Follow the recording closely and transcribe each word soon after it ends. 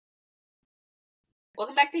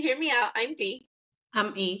Welcome back to Hear Me Out. I'm Dee.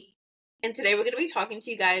 I'm E. And today we're going to be talking to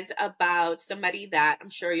you guys about somebody that I'm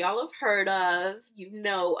sure y'all have heard of, you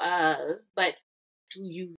know of, but do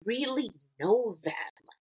you really know them?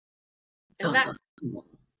 And that's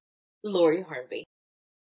Lori Harvey.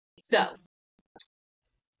 So,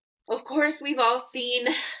 of course, we've all seen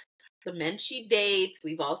the men she dates.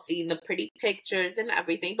 We've all seen the pretty pictures and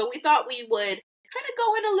everything, but we thought we would kind of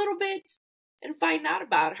go in a little bit and find out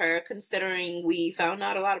about her, considering we found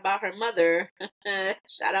out a lot about her mother.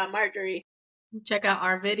 Shout out Marjorie. Check out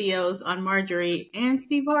our videos on Marjorie and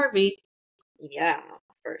Steve Harvey. Yeah,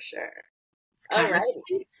 for sure. It's kind of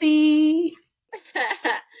fancy.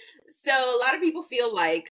 So a lot of people feel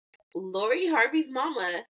like Lori Harvey's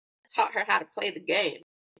mama taught her how to play the game.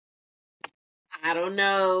 I don't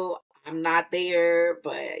know. I'm not there,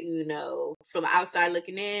 but from outside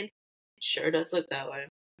looking in, it sure does look that way.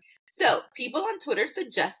 So, people on Twitter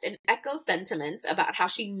suggest and echo sentiments about how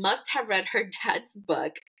she must have read her dad's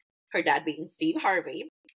book, her dad being Steve Harvey,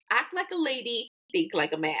 Act Like a Lady, Think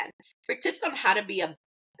Like a Man, for tips on how to be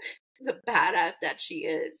the badass that she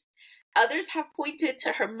is. Others have pointed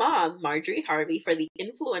to her mom, Marjorie Harvey, for the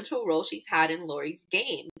influential role she's had in Lori's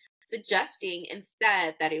game, suggesting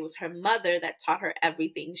instead that it was her mother that taught her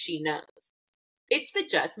everything she knows. It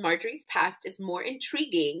suggests Marjorie's past is more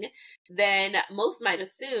intriguing than most might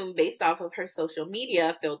assume based off of her social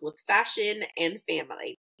media filled with fashion and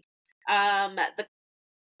family.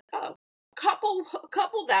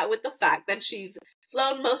 Couple that with the fact that she's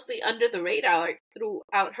flown mostly under the radar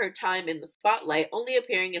throughout her time in the spotlight, only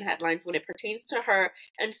appearing in headlines when it pertains to her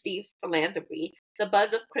and Steve's philanthropy. The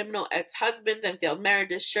buzz of criminal ex-husbands and failed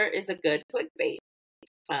marriages sure is a good clickbait.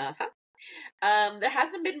 There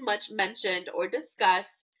hasn't been much mentioned or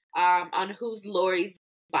discussed on who's Lori's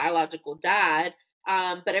biological dad,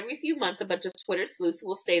 but every few months a bunch of Twitter sleuths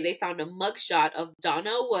will say they found a mugshot of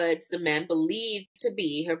Donnell Woods, the man believed to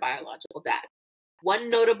be her biological dad.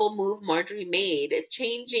 One notable move Marjorie made is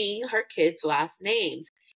changing her kids' last names.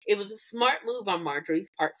 It was a smart move on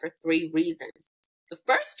Marjorie's part for 3 reasons. The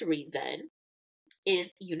first reason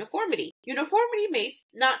is uniformity. Uniformity may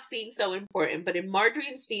not seem so important, but in Marjorie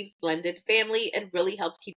and Steve's blended family, it really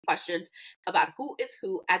helped keep questions about who is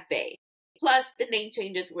who at bay. Plus, the name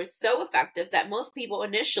changes were so effective that most people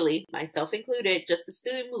initially, myself included, just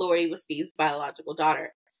assumed Lori was Steve's biological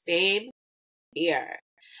daughter. Same here.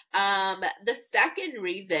 The second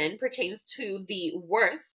reason pertains to the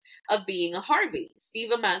worth of being a Harvey.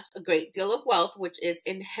 Steve amassed a great deal of wealth, which is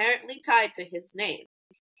inherently tied to his name.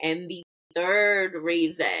 And the third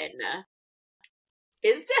reason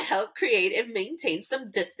is to help create and maintain some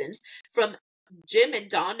distance from Jim and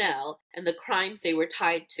Donnell and the crimes they were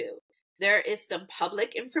tied to. There is some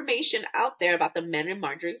public information out there about the men in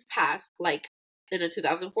Marjorie's past, like in a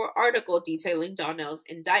 2004 article detailing Donnell's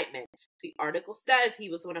indictment. The article says he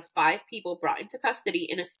was one of 5 people brought into custody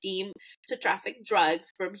in a scheme to traffic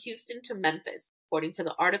drugs from Houston to Memphis. According to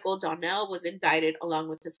the article, Donnell was indicted along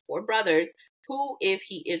with his 4 brothers, who, if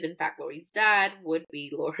he is in fact Lori's dad, would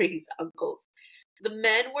be Lori's uncles. The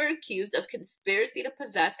men were accused of conspiracy to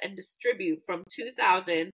possess and distribute from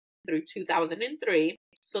 2000 through 2003,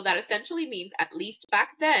 so that essentially means, at least back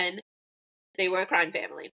then, they were a crime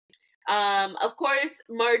family. Of course,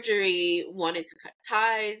 Marjorie wanted to cut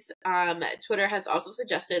ties. Twitter has also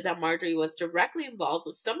suggested that Marjorie was directly involved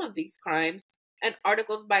with some of these crimes, and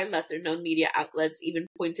articles by lesser-known media outlets even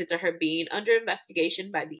pointed to her being under investigation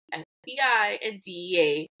by the FBI and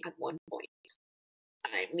DEA at one point.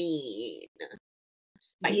 I mean,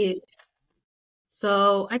 spicy. Yeah.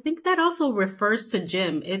 So I think that also refers to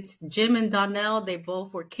Jim. It's Jim and Donnell. They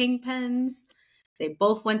both were kingpins. They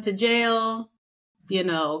both went to jail.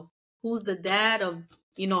 Who's the dad of,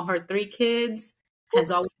 her 3 kids has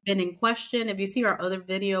always been in question. If you see our other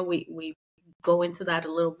video, we go into that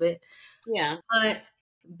a little bit. Yeah. But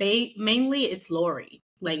mainly it's Lori.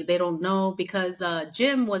 Like, they don't know because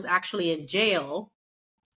Jim was actually in jail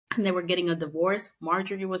and they were getting a divorce.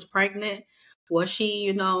 Marjorie was pregnant. Was she,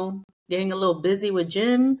 getting a little busy with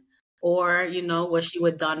Jim, or, was she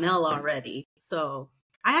with Donnell already? So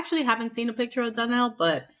I actually haven't seen a picture of Donnell,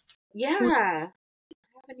 but yeah, I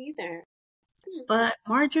haven't either. But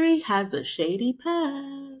Marjorie has a shady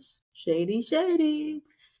past. Shady.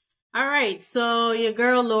 All right, so your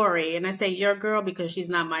girl Lori, and I say your girl because she's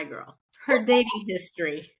not my girl. Her dating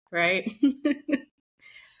history, right?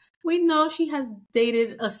 We know she has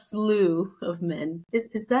dated a slew of men. Is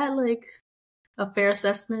that like a fair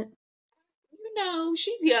assessment?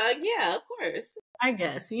 She's young. Yeah, of course. I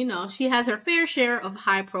guess, she has her fair share of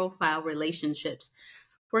high-profile relationships.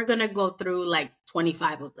 We're going to go through like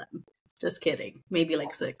 25 of them. Just kidding. Maybe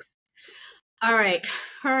like 6. All right.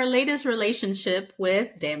 Her latest relationship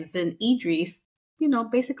with Damson Idris,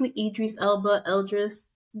 basically Idris Elba, Eldris,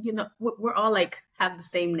 we're all like have the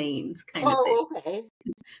same names kind of thing. Oh, okay.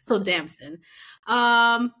 So Damson.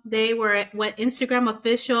 They went Instagram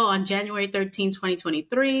official on January 13,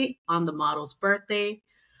 2023, on the model's birthday.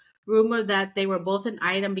 Rumor that they were both an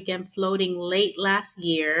item began floating late last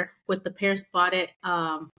year, with the pair spotted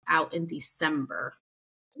out in December.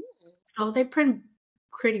 So they've been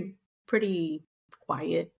pretty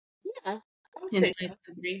quiet. Yeah, I would In say so.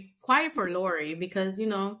 2023. Quiet for Lori because,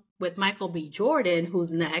 with Michael B. Jordan,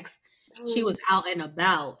 who's next, she Mm, was out and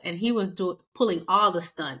about and he was pulling all the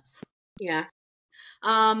stunts. yeah.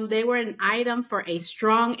 They were an item for a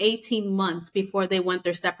strong 18 months before they went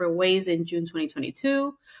their separate ways in June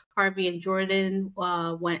 2022. Harvey and Jordan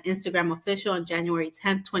went Instagram official on January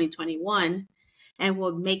 10th, 2021, and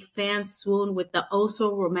will make fans swoon with the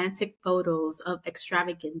oh-so romantic photos of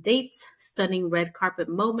extravagant dates, stunning red carpet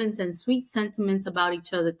moments, and sweet sentiments about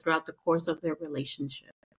each other throughout the course of their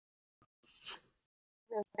relationship.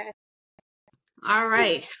 Okay. All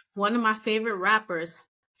right. One of my favorite rappers,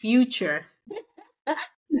 Future.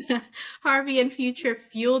 Harvey and Future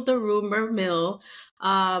fueled the rumor mill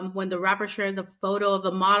when the rapper shared the photo of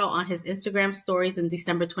the model on his Instagram stories in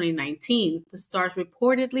December 2019. The stars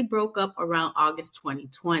reportedly broke up around August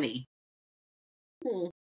 2020. Hmm.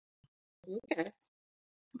 Okay.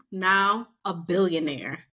 Now a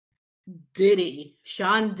billionaire. Diddy,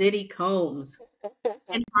 Sean Diddy Combs,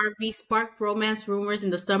 and Harvey sparked romance rumors in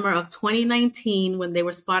the summer of 2019 when they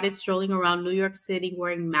were spotted strolling around New York City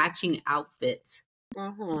wearing matching outfits.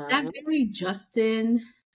 Is that very Justin,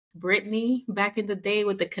 Brittany back in the day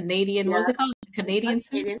with the Canadian, what was Yeah. it called? Canadian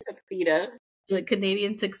Canadian suits? tuxedo. The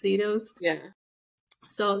Canadian tuxedos. Yeah.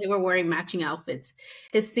 So they were wearing matching outfits.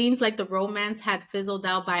 It seems like the romance had fizzled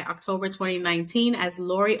out by October 2019 as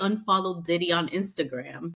Lori unfollowed Diddy on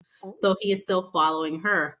Instagram. Oh. So he is still following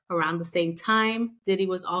her. Around the same time, Diddy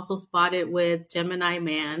was also spotted with Gemini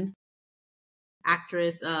Man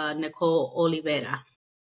actress Nicole Oliveira.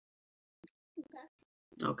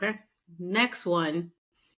 Okay. Next one.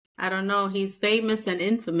 I don't know. He's famous and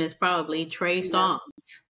infamous, probably. Trey Songz.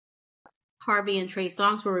 Harvey and Trey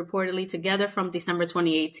Songz were reportedly together from December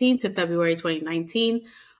 2018 to February 2019,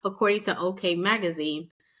 according to OK Magazine.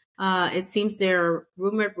 It seems their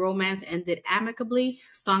rumored romance ended amicably.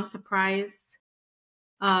 Songz surprised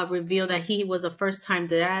revealed that he was a first-time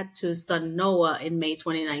dad to son Noah in May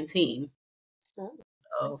 2019.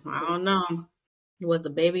 Oh, I don't know. Was the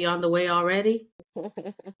baby on the way already?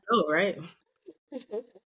 Oh, right.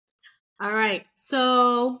 All right.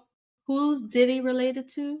 So, who's Diddy related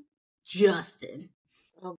to? Justin.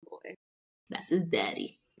 Oh boy. That's his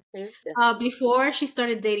daddy. There's Before she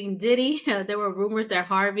started dating Diddy, there were rumors that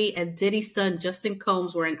Harvey and Diddy's son, Justin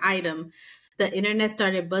Combs, were an item. The internet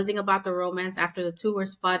started buzzing about the romance after the two were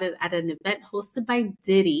spotted at an event hosted by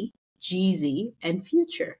Diddy, Jeezy, and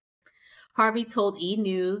Future. Harvey told E!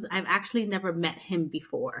 News, "I've actually never met him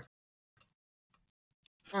before."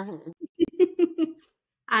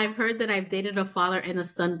 I've heard that I've dated a father and a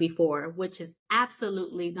son before, which is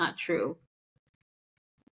absolutely not true.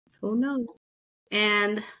 Who knows?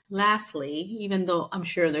 And lastly, even though I'm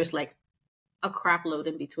sure there's like a crap load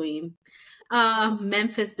in between,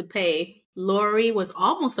 Memphis Depay. Lori was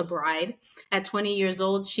almost a bride. At 20 years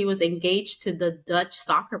old, she was engaged to the Dutch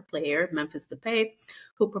soccer player, Memphis Depay,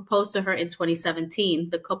 who proposed to her in 2017.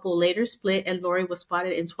 The couple later split, and Lori was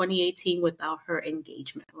spotted in 2018 without her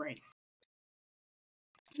engagement ring.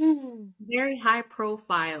 Very high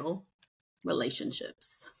profile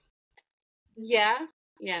relationships. Yeah.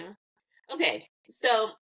 Okay,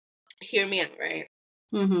 so hear me out, right?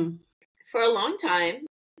 Mm-hmm. For a long time,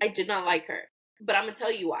 I did not like her, but I'm gonna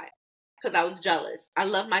tell you why. Because I was jealous. I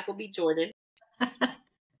love Michael B. Jordan.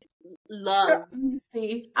 Love. Let me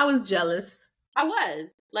see. I was jealous. I was.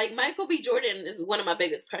 Like, Michael B. Jordan is one of my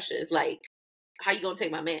biggest crushes. Like, how you gonna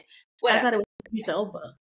take my man? Whatever. I thought it was Idris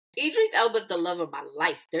Elba. Idris Elba's the love of my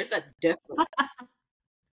life. There's a difference.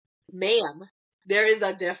 Ma'am, there is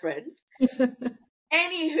a difference.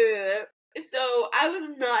 Anywho, so I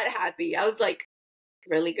was not happy. I was like,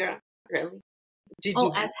 really, girl? Really? Did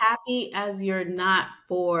you? As happy as you're not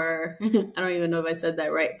for, I don't even know if I said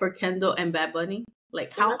that right, for Kendall and Bad Bunny?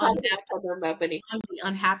 Like, how unhappy, on the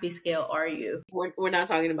unhappy scale are you? We're not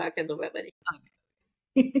talking about Kendall Bad Bunny.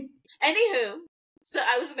 Okay. Anywho, so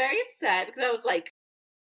I was very upset because I was like,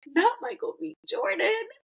 not Michael B. Jordan.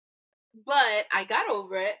 But I got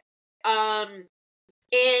over it. And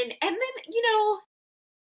then,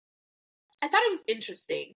 I thought it was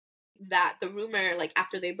interesting that the rumor, like,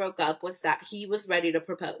 after they broke up was that he was ready to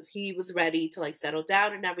propose. He was ready to, like, settle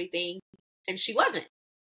down and everything. and she wasn't.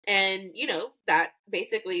 And, you know, that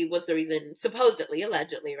basically was the reason, supposedly,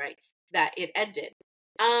 allegedly, right, that it ended.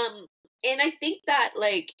 And I think that,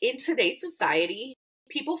 like, in today's society,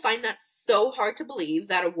 people find that so hard to believe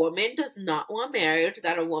that a woman does not want marriage,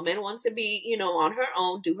 that a woman wants to be, you know, on her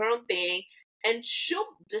own, do her own thing, and she'll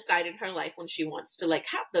decide in her life when she wants to, like,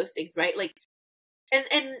 have those things, right? Like,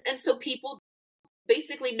 and so people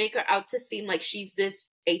basically make her out to seem like she's this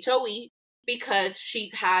HOE because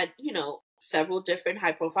she's had, you know, several different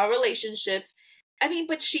high profile relationships. I mean,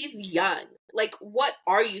 but she's young. Like, what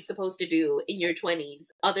are you supposed to do in your 20s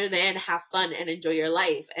other than have fun and enjoy your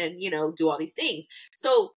life and, you know, do all these things?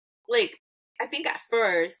 So, like, I think at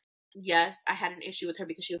first, yes, I had an issue with her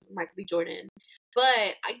because she was Michael B. Jordan.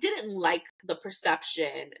 But I didn't like the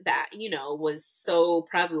perception that, you know, was so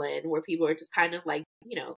prevalent where people are just kind of like,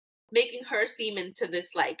 you know, making her seem into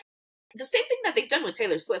this, like, the same thing that they've done with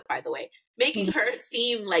Taylor Swift, by the way, making her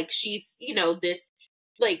seem like she's, you know, this,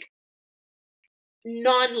 like,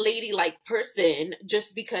 non-ladylike person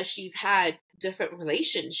just because she's had different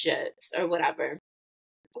relationships or whatever.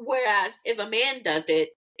 Whereas if a man does it,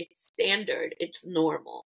 it's standard, it's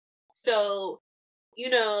normal. So, you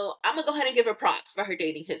know, I'm gonna go ahead and give her props for her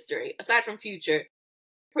dating history. Aside from Future,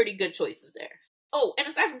 pretty good choices there. Oh, and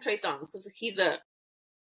aside from Trey Songz, because he's a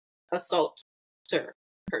assaulter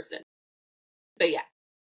person. But yeah.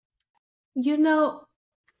 You know,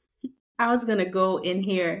 I was going to go in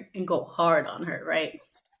here and go hard on her, right?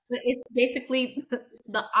 But it's basically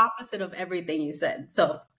the opposite of everything you said.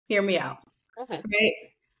 So hear me out. Okay. Right?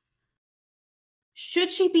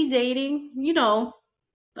 Should she be dating? You know,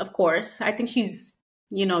 of course. I think she's,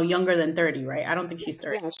 you know, younger than 30, right? I don't think she's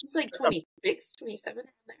 30. Yeah, she's like 26, 27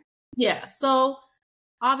 there. Yeah. So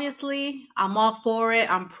obviously, I'm all for it.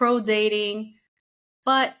 I'm pro dating.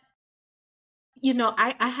 But, you know,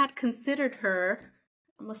 I had considered her,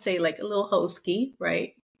 I'm going to say like a little hosky,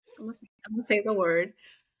 right? I'm gonna say the word.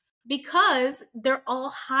 Because they're all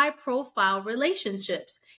high profile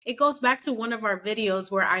relationships. It goes back to one of our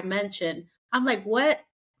videos where I mentioned, I'm like,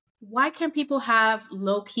 why can't people have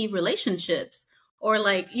low key relationships? Or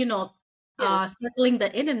like, you know, circling the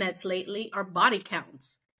internets lately are body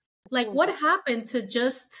counts. Like, what happened to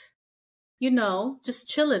just, you know, just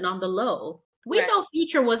chilling on the low? We know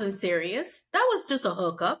Future wasn't serious. That was just a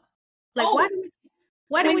hookup. Like,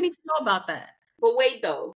 why do we need to know about that? But wait,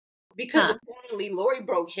 though, because apparently Lori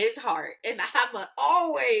broke his heart, and I'ma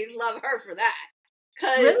always love her for that.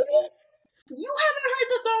 Cause really? You haven't heard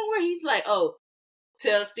the song where he's like, "Oh,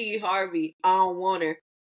 tell Steve Harvey I don't want her."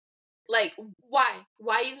 Like, why?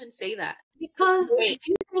 Why even say that? Because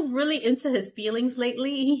Future was really into his feelings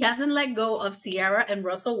lately. He hasn't let go of Ciara and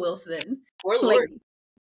Russell Wilson. Or Lori.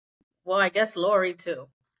 Well, I guess Lori too.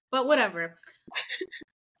 But whatever.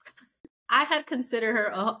 I had considered her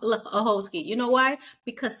a hosky. You know why?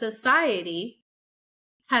 Because society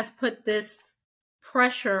has put this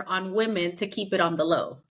pressure on women to keep it on the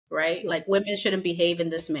low, right? Like women shouldn't behave in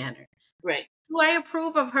this manner. Right. Do I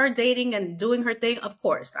approve of her dating and doing her thing? Of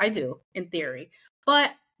course, I do, in theory.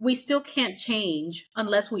 But we still can't change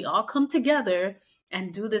unless we all come together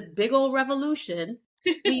and do this big old revolution.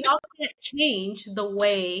 We all can't change the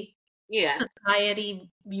way society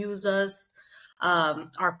views us,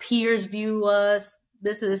 our peers view us,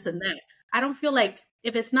 this and that. I don't feel like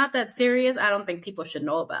if it's not that serious, I don't think people should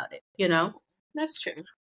know about it, you know? That's true.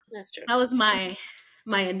 That's true. That was my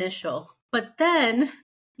initial. But then,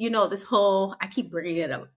 you know, this whole, I keep bringing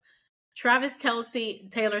it up. Travis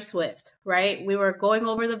Kelce, Taylor Swift, right? We were going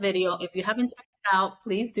over the video. If you haven't checked it out,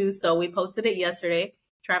 please do so. We posted it yesterday.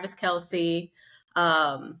 Travis Kelce,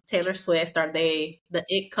 Taylor Swift, are they the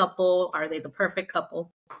it couple? Are they the perfect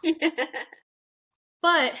couple?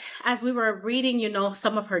 But as we were reading, you know,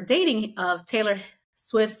 some of her dating, of Taylor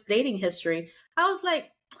Swift's dating history, I was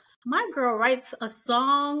like, my girl writes a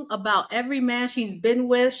song about every man she's been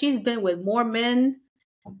with. She's been with more men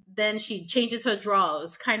than she changes her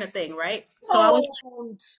drawers, kind of thing, right? So I was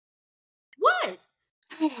like, what?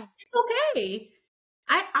 It's okay.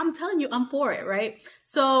 I'm telling you, I'm for it, right?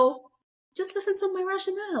 So just listen to my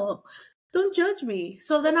rationale. Don't judge me.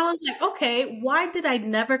 So then I was like, okay, why did I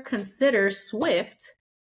never consider Swift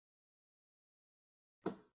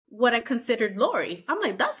what I considered Lori? I'm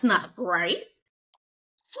like, that's not right.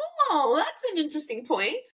 Oh, that's an interesting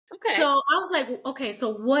point. Okay. So I was like, okay,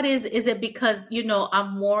 so what is it because, you know,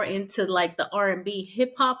 I'm more into like the R&B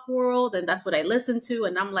hip hop world and that's what I listen to.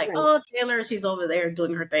 And I'm like, oh, Taylor, she's over there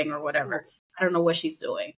doing her thing or whatever. I don't know what she's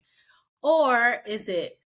doing. Or is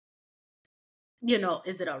it, you know,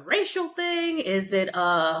 is it a racial thing? Is it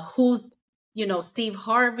who's Steve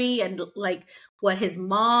Harvey and like what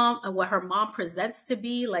her mom presents to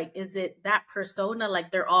be? Like, is it that persona?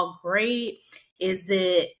 Like they're all great? Is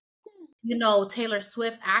it, Taylor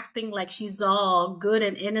Swift acting like she's all good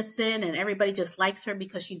and innocent and everybody just likes her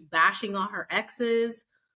because she's bashing on her exes?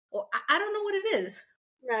 Or I don't know what it is.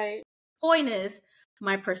 Right. Point is,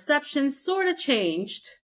 my perception sort of changed.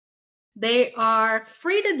 They are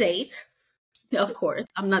free to date. Of course,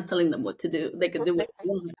 I'm not telling them what to do. They could do what they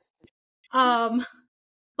want.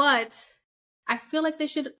 But I feel like they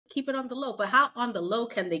should keep it on the low. But how on the low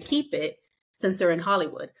can they keep it since they're in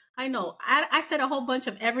Hollywood? I know I said a whole bunch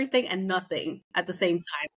of everything and nothing at the same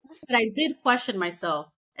time. But I did question myself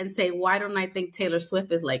and say, why don't I think Taylor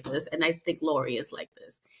Swift is like this? And I think Lori is like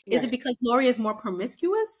this. Is Right. it because Lori is more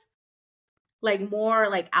promiscuous? Like more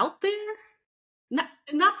like out there? Not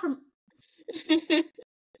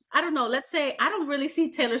I don't know. Let's say I don't really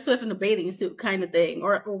see Taylor Swift in a bathing suit kind of thing,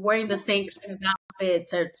 or wearing the same kind of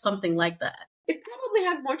outfits or something like that. It probably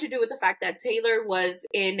has more to do with the fact that Taylor was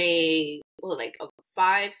in a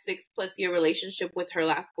 5-6+ year relationship with her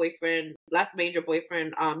last major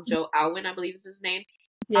boyfriend, Joe Alwyn, I believe is his name.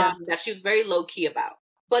 Yeah. That she was very low key about.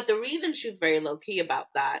 But the reason she was very low key about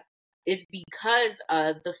that is because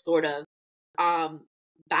of the sort of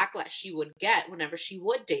backlash she would get whenever she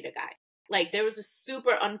would date a guy. Like there was a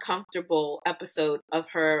super uncomfortable episode of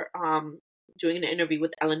her doing an interview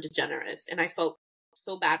with Ellen DeGeneres, and I felt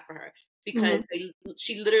so bad for her because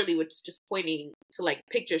she literally was just pointing to like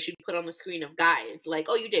pictures she'd put on the screen of guys, like,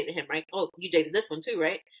 oh, you dated him, right? Oh, you dated this one too,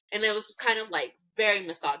 right? And it was just kind of like very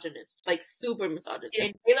misogynist, like super misogynist. Yeah.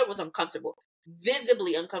 And Taylor was uncomfortable,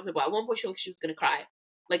 visibly uncomfortable. At one point she looked like she was gonna cry,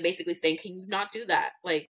 like basically saying, can you not do that?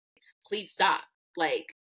 Like, please stop. Like,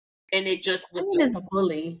 and it just was as a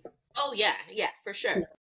bully. Oh yeah, for sure.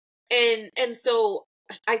 Yeah. And so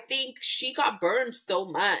I think she got burned so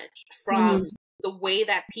much from the way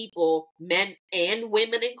that people, men and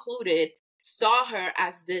women included, saw her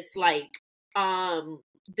as this like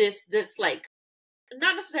this like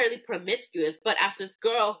not necessarily promiscuous, but as this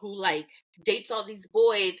girl who like dates all these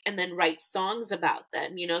boys and then writes songs about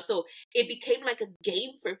them, so it became like a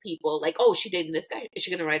game for people, like, oh, she dating this guy, is she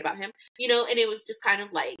gonna write about him, and it was just kind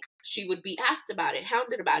of like she would be asked about it,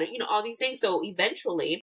 hounded about it, all these things. So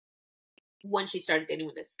eventually when she started dating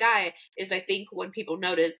with this guy is I think when people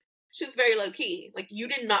noticed she was very low key, like you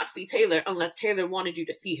did not see Taylor unless Taylor wanted you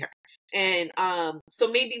to see her. And so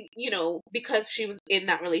maybe, because she was in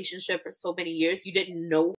that relationship for so many years, you didn't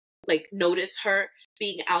notice her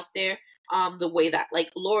being out there the way that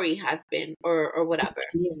like Lori has been or whatever.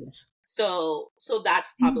 So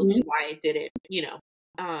that's probably why it didn't,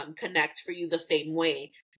 connect for you the same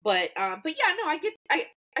way. But yeah, no, I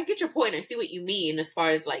get your point. I see what you mean as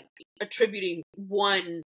far as like attributing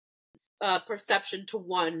one perception to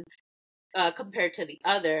one compared to the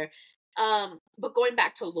other. But going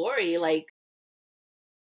back to Lori, like,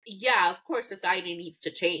 yeah, of course society needs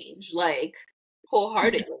to change, like,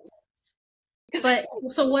 wholeheartedly. But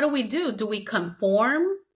so what do? Do we conform?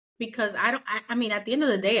 Because I mean, at the end of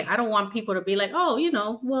the day, I don't want people to be like, oh,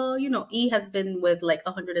 E has been with like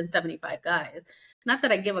 175 guys. Not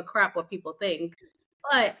that I give a crap what people think,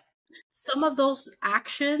 but some of those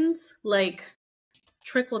actions like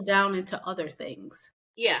trickle down into other things.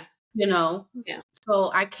 Yeah. Yeah.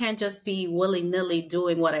 So I can't just be willy-nilly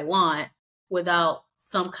doing what I want without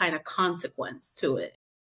some kind of consequence to it.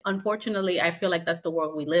 Unfortunately, I feel like that's the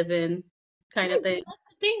world we live in, kind of thing. That's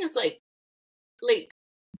the thing is like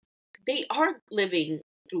they are living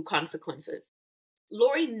through consequences.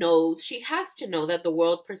 Lori knows, she has to know that the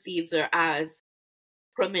world perceives her as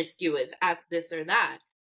promiscuous, as this or that.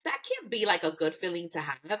 That can't be like a good feeling to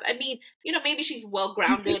have. I mean, maybe she's well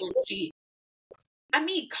grounded and I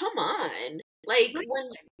mean, come on. Like, when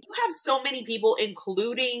you have so many people,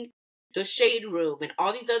 including the Shade Room and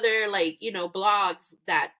all these other, like, blogs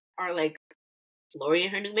that are like, Lori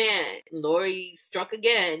and her new man, Lori struck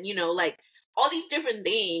again, like, all these different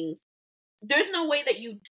things. There's no way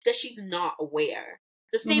that she's not aware.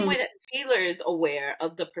 The same way that Taylor is aware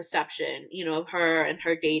of the perception, of her and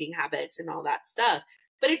her dating habits and all that stuff.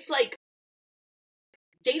 But it's like,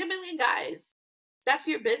 date a million guys. That's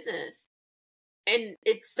your business. And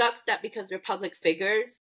it sucks that because they're public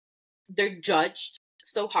figures, they're judged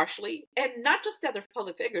so harshly. And not just that they're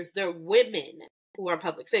public figures, they're women who are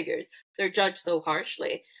public figures. They're judged so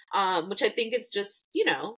harshly, which I think is just,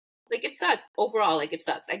 like, it sucks. Overall, like, it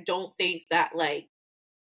sucks. I don't think that, like,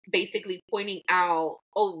 basically pointing out,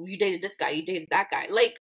 oh, you dated this guy, you dated that guy.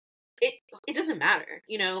 Like, it doesn't matter,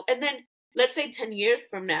 And then, let's say 10 years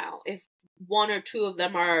from now, if one or two of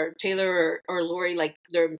them are Taylor or Lori, like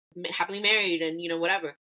they're happily married and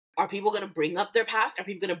whatever, Are people going to bring up their past? Are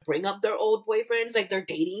people going to bring up their old boyfriends, like their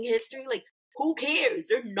dating history? Like, who cares?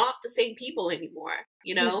 They're not the same people anymore,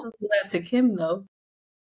 you They know? still do that to Kim, though.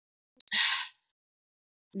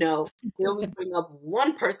 No, they only bring up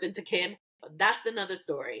one person to Kim, but that's another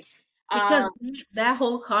story. Because that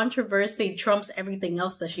whole controversy trumps everything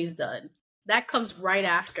else that she's done. That comes right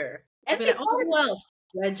after. I'd be like, oh, who else?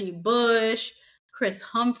 Reggie Bush, Chris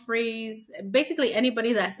Humphreys, basically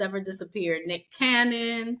anybody that's ever disappeared. Nick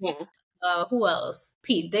Cannon. Yeah. Who else?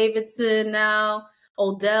 Pete Davidson now.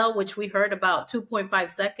 Odell, which we heard about 2.5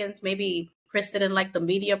 seconds. Maybe Chris didn't like the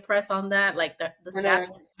media press on that. Like the stats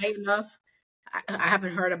weren't high enough. I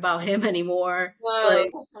haven't heard about him anymore. Whoa.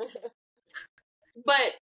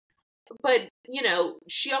 But you know,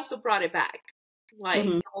 she also brought it back. Like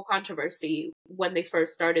the whole controversy when they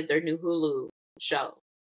first started their new Hulu show,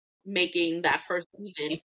 making that first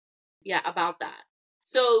season, about that.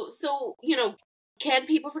 So you know, can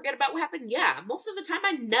people forget about what happened? Yeah, most of the time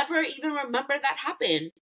I never even remember that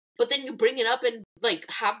happened. But then you bring it up and like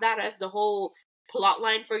have that as the whole plot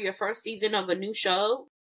line for your first season of a new show.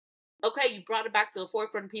 Okay, you brought it back to the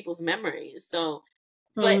forefront of people's memories. So,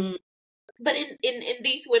 but in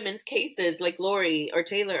these women's cases, like Lori or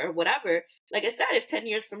Taylor or whatever, like I said, if 10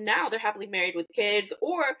 years from now they're happily married with kids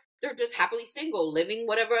or they're just happily single, living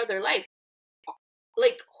whatever other life,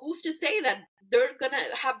 like who's to say that they're gonna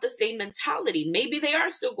have the same mentality? Maybe they are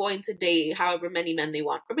still going to date however many men they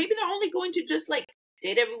want, or maybe they're only going to just like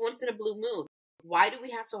date every once in a blue moon. Why do we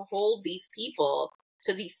have to hold these people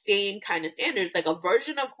to these same kind of standards? Like a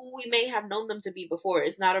version of who we may have known them to be before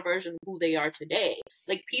is not a version of who they are today.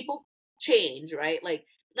 Like people change, right? Like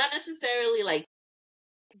not necessarily like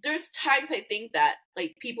there's times I think that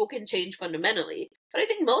like people can change fundamentally, but I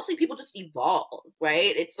think mostly people just evolve,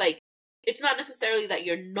 right? It's like it's not necessarily that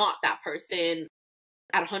you're not that person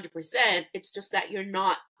at 100%. It's just that you're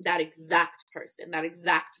not that exact person, that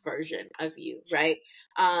exact version of you, right?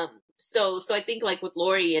 So I think like with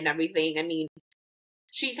Lori and everything, I mean,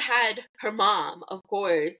 she's had her mom, of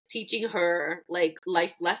course, teaching her like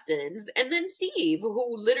life lessons, and then Steve,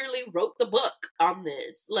 who literally wrote the book on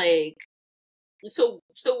this. Like, so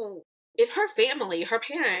if her family, her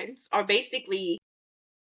parents, are basically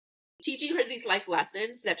teaching her these life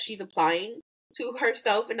lessons that she's applying to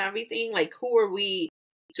herself and everything, like, who are we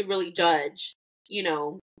to really judge, you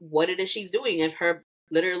know, what it is she's doing if her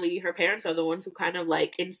parents are the ones who kind of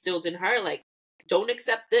like instilled in her, like, don't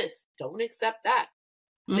accept this, don't accept that.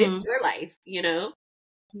 Live your life, you know?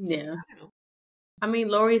 Yeah. I mean,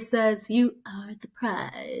 Lori says, you are the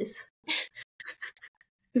prize.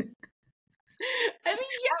 I mean,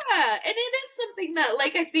 yeah. And it is something that,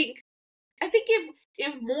 like, I think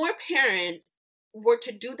if more parents were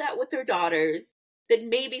to do that with their daughters, then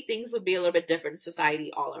maybe things would be a little bit different in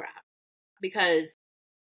society all around. Because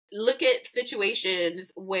look at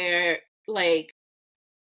situations where, like,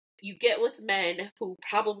 you get with men who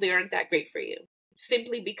probably aren't that great for you,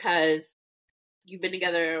 simply because you've been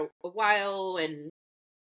together a while and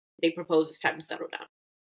they propose it's time to settle down.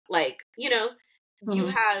 Like, you know, you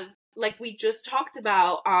have, like we just talked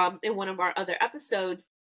about in one of our other episodes,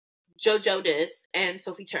 Joe Jonas and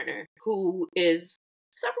Sophie Turner, who is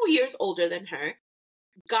several years older than her,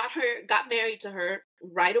 got married to her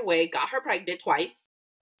right away, got her pregnant twice,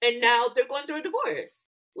 and now they're going through a divorce.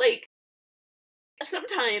 Like,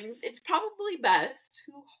 sometimes it's probably best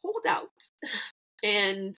to hold out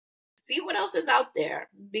and see what else is out there,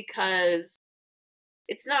 because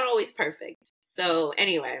it's not always perfect. So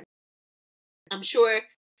anyway, I'm sure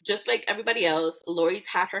just like everybody else, Lori's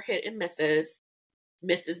had her hit and misses.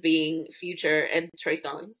 Mrs. being Future and Trey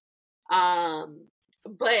Songz.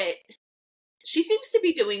 But she seems to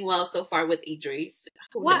be doing well so far with Idris.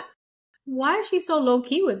 What? Why is she so low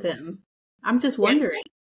key with him? I'm just wondering.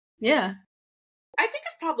 Yeah. I think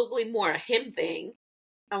it's probably more a him thing,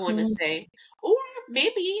 I want to say. Or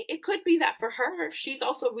maybe it could be that for her, she's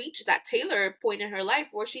also reached that Taylor point in her life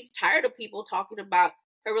where she's tired of people talking about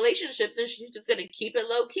her relationships and she's just going to keep it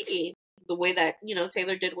low key the way that, you know,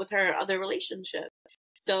 Taylor did with her other relationship.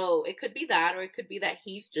 So it could be that, or it could be that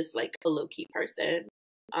he's just like a low key person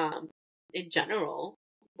in general.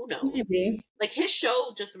 Who knows? Maybe. Like his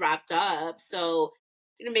show just wrapped up. So,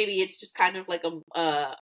 you know, maybe it's just kind of like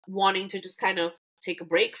a wanting to just kind of take a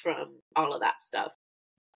break from all of that stuff.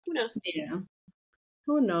 Who knows? Yeah.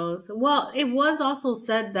 Who knows? Well, it was also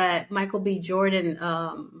said that Michael B. Jordan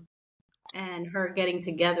and her getting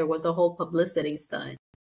together was a whole publicity stunt.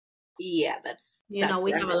 Yeah, you know,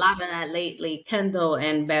 we have a lot of that lately. Kendall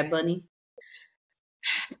and Bad Bunny.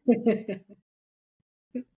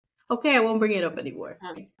 Okay, I won't bring it up anymore.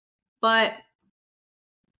 But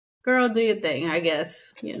Girl, do your thing, I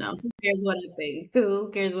guess. You know, who cares what I think?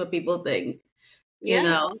 Who cares what people think? You Yeah,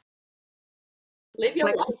 know, live act your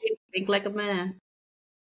like a life. lady, think like a man.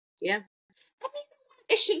 Yeah. I mean,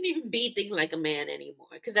 it shouldn't even be think like a man anymore.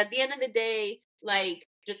 Because at the end of the day, like,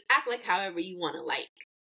 just act like however you want to, like,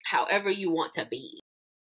 however you want to be.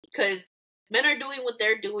 Because men are doing what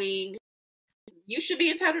they're doing. You should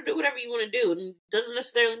be entitled to do whatever you want to do. And doesn't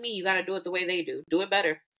necessarily mean you got to do it the way they do. Do it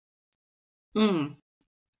better. Mm.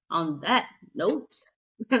 On that note,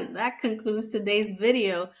 that concludes today's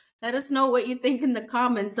video. Let us know what you think in the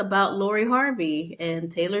comments about Lori Harvey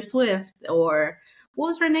and Taylor Swift, or what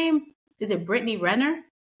was her name? Is it Brittany Renner?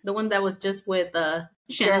 The one that was just with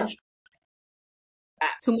Shannon. Girl, a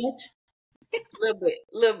Too much?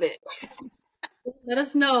 little bit. Let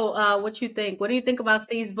us know what you think. What do you think about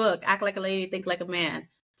Steve's book, Act Like a Lady, Think Like a Man?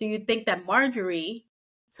 Do you think that Marjorie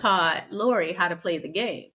taught Lori how to play the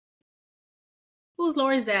game? Who's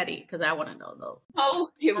Lori's daddy? Because I want to know, though. Oh,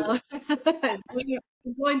 here we go.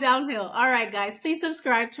 We're going downhill. All right, guys, please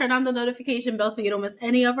subscribe, turn on the notification bell so you don't miss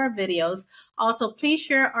any of our videos. Also, please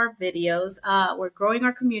share our videos. We're growing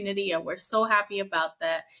our community and we're so happy about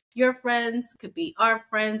that. Your friends could be our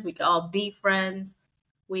friends. We could all be friends.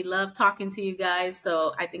 We love talking to you guys,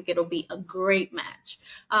 so I think it'll be a great match.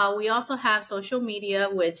 We also have social media,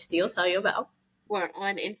 which Steve will tell you about. We're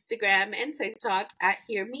on Instagram and TikTok at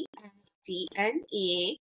Hear Me at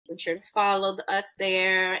DNE. Make sure to follow us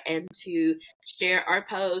there and to share our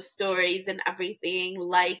posts, stories, and everything.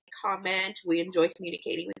 Like, comment. We enjoy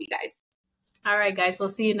communicating with you guys. All right, guys, we'll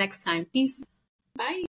see you next time. Peace. Bye.